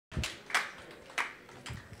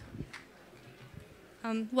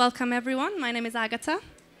Welcome everyone, my name is Agata.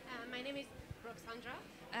 My name is Ruxandra.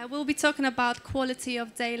 We'll be talking about quality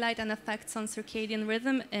of daylight and effects on circadian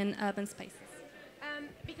rhythm in urban spaces.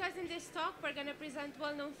 Because in this talk we're going to present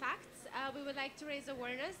well-known facts, we would like to raise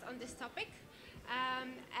awareness on this topic,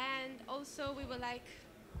 and also we would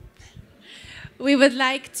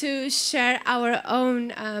like to share our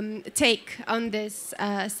own take on this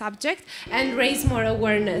subject and raise more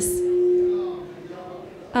awareness.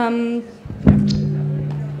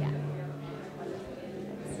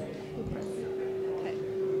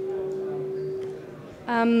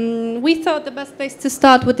 We thought the best place to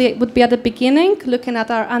start would be at the beginning, looking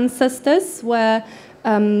at our ancestors, where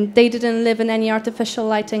they didn't live in any artificial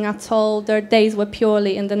lighting at all. Their days were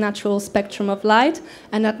purely in the natural spectrum of light,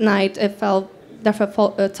 and at night it fell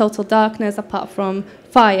therefore total darkness apart from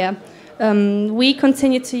fire. We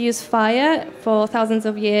continued to use fire for thousands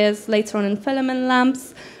of years, later on in filament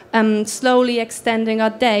lamps, slowly extending our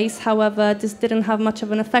days. However, this didn't have much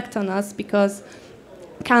of an effect on us because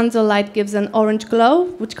candlelight gives an orange glow,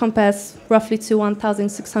 which compares roughly to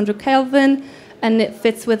 1600 Kelvin, and it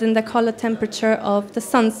fits within the color temperature of the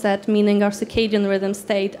sunset, meaning our circadian rhythm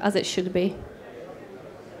stayed as it should be.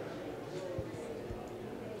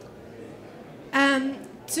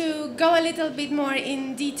 To go a little bit more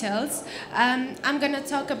in details, I'm going to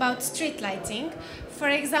talk about street lighting. For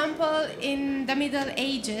example, in the Middle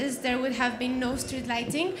Ages, there would have been no street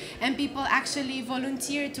lighting, and people actually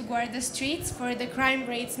volunteered to guard the streets for the crime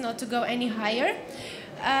rates not to go any higher.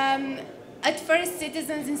 At first,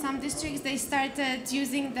 citizens in some districts, they started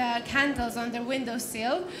using the candles on their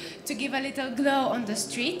windowsill to give a little glow on the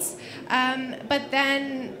streets. But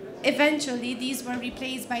then eventually, these were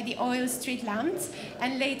replaced by the oil street lamps,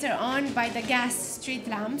 and later on by the gas street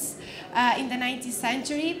lamps in the 19th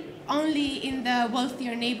century, only in the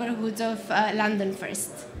wealthier neighborhoods of London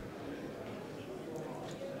first.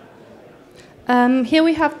 Here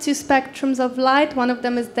we have two spectrums of light. One of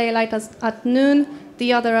them is daylight at noon,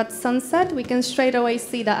 the other at sunset. We can straight away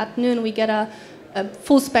see that at noon we get a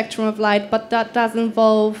full spectrum of light, but that does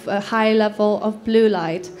involve a high level of blue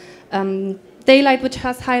light. Daylight, which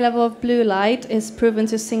has high level of blue light, is proven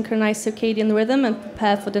to synchronize circadian rhythm and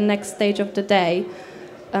prepare for the next stage of the day.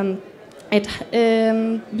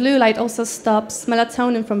 Blue light also stops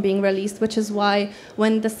melatonin from being released, which is why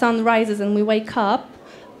when the sun rises and we wake up,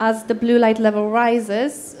 as the blue light level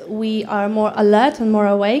rises, we are more alert and more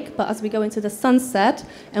awake, but as we go into the sunset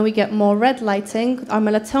and we get more red lighting, our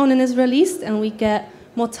melatonin is released and we get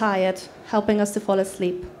more tired, helping us to fall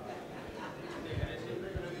asleep.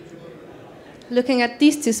 Looking at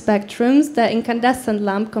these two spectrums, the incandescent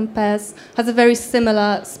lamp has a very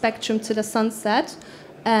similar spectrum to the sunset,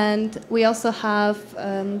 and we also have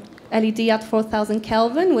LED at 4000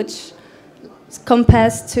 Kelvin, which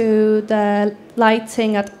compares to the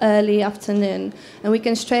lighting at early afternoon. And we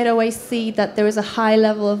can straight away see that there is a high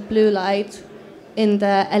level of blue light in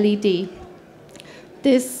the LED.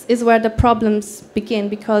 This is where the problems begin,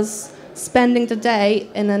 because spending the day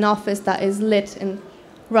in an office that is lit in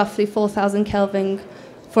roughly 4000 Kelvin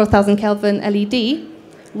LED,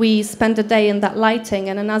 we spend the day in that lighting,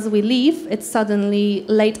 and then as we leave, it's suddenly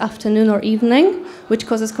late afternoon or evening, which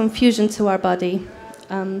causes confusion to our body.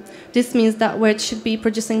 This means that where it should be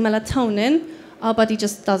producing melatonin, our body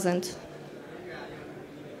just doesn't.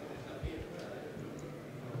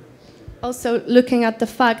 Also, looking at the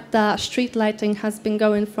fact that street lighting has been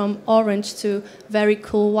going from orange to very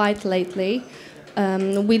cool white lately,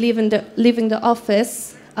 we leaving the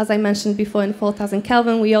office, as I mentioned before, in 4000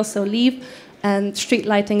 Kelvin, we also leave, and street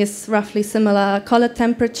lighting is roughly similar color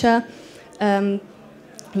temperature,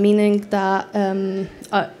 meaning that, when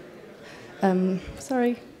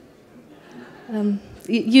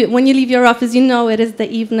you leave your office, you know it is the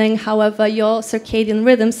evening. However, your circadian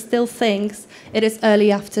rhythm still thinks it is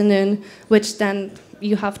early afternoon, which then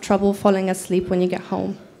you have trouble falling asleep when you get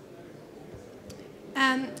home.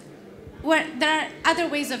 There are other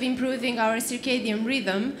ways of improving our circadian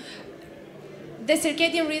rhythm. The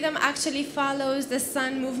circadian rhythm actually follows the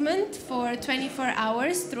sun movement for 24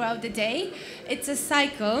 hours throughout the day. It's a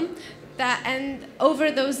cycle, and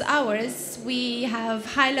over those hours, we have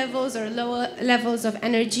high levels or low levels of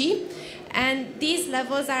energy. And these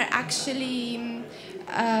levels are actually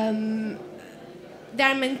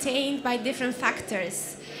they're maintained by different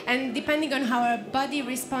factors. And depending on how our body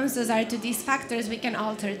responses are to these factors, we can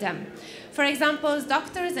alter them. For example,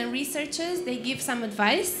 doctors and researchers, they give some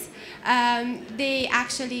advice. They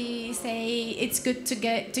actually say it's good to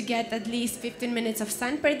get at least 15 minutes of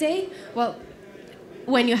sun per day. Well,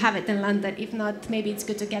 when you have it in London. If not, maybe it's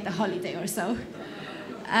good to get a holiday or so.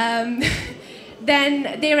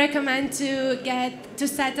 then they recommend to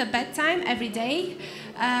set a bedtime every day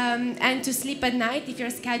and to sleep at night if your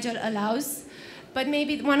schedule allows. But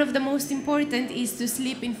maybe one of the most important is to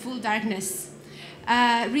sleep in full darkness.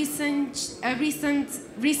 Recent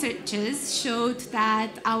researches showed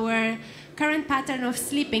that our current pattern of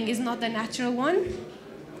sleeping is not the natural one.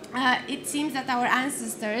 It seems that our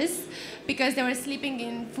ancestors, because they were sleeping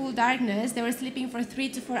in full darkness, they were sleeping for 3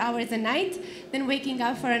 to 4 hours a night, then waking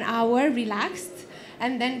up for an hour, relaxed,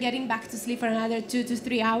 and then getting back to sleep for another 2 to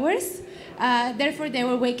 3 hours. Therefore, they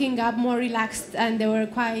were waking up more relaxed and they were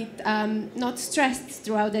quite not stressed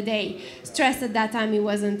throughout the day. Stress at that time, it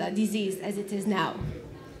wasn't a disease as it is now.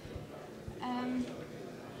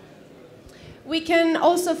 We can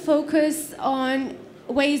also focus on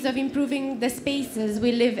ways of improving the spaces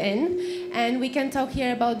we live in, and we can talk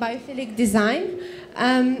here about biophilic design.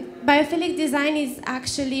 Biophilic design is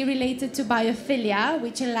actually related to biophilia,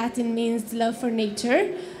 which in Latin means love for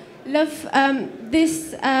nature.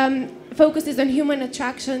 This focuses on human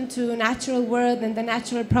attraction to natural world and the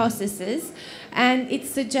natural processes, and it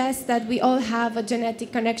suggests that we all have a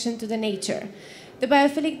genetic connection to the nature. The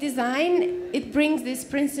biophilic design, it brings these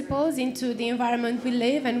principles into the environment we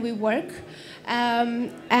live and we work,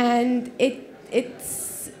 and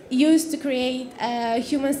it's used to create a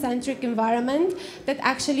human-centric environment that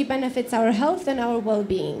actually benefits our health and our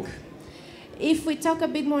well-being. If we talk a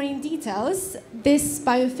bit more in details, this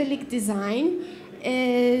biophilic design,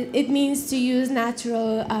 it means to use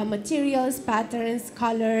natural materials, patterns,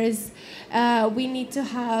 colors. We need to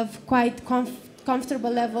have quite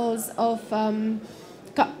comfortable levels of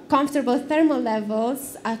comfortable thermal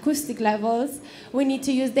levels, acoustic levels. We need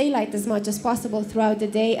to use daylight as much as possible throughout the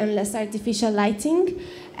day and less artificial lighting.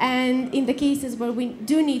 And in the cases where we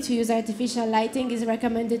do need to use artificial lighting, it's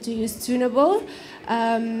recommended to use tunable.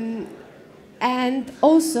 And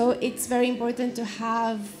also, it's very important to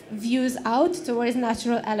have views out towards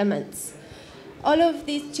natural elements. All of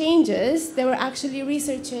these changes, there were actually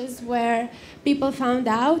researches where people found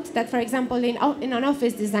out that, for example, in an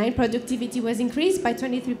office design, productivity was increased by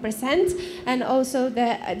 23%, and also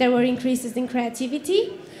there were increases in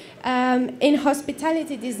creativity. In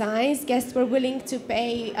hospitality designs, guests were willing to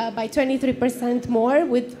pay by 23% more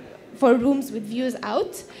for rooms with views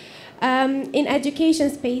out. In education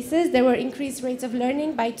spaces, there were increased rates of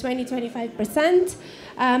learning by 20-25%.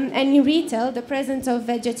 And in retail, the presence of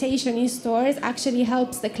vegetation in stores actually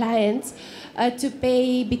helps the clients to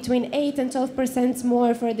pay between 8 and 12%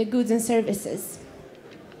 more for the goods and services.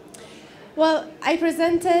 Well, I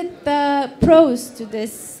presented the pros to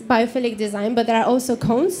this biophilic design, but there are also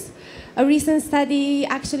cons. A recent study,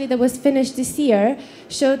 actually, that was finished this year,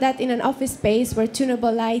 showed that in an office space where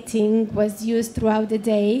tunable lighting was used throughout the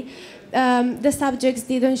day, the subjects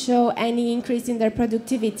didn't show any increase in their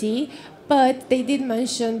productivity, but they did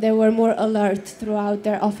mention they were more alert throughout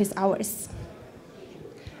their office hours.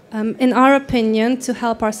 In our opinion, to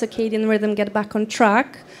help our circadian rhythm get back on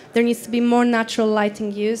track, there needs to be more natural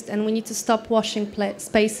lighting used, and we need to stop washing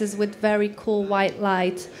spaces with very cool white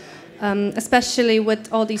light, especially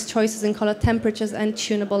with all these choices in color temperatures and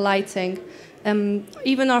tunable lighting.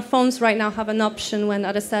 Even our phones right now have an option when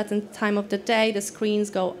at a certain time of the day the screens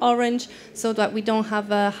go orange, so that we don't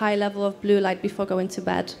have a high level of blue light before going to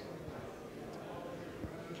bed.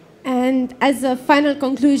 And as a final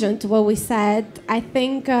conclusion to what we said, I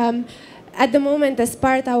think at the moment, as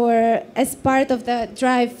part of the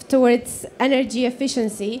drive towards energy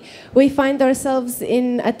efficiency, we find ourselves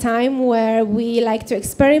in a time where we like to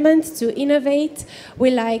experiment, to innovate.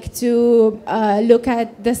 We like to look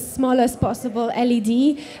at the smallest possible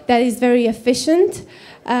LED that is very efficient.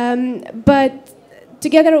 But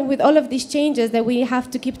together with all of these changes that we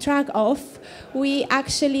have to keep track of, we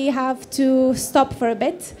actually have to stop for a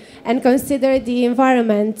bit and consider the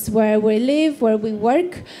environments where we live, where we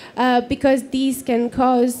work, because these can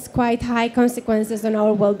cause quite high consequences on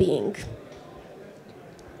our well-being.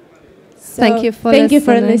 So thank you for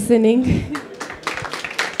listening. listening.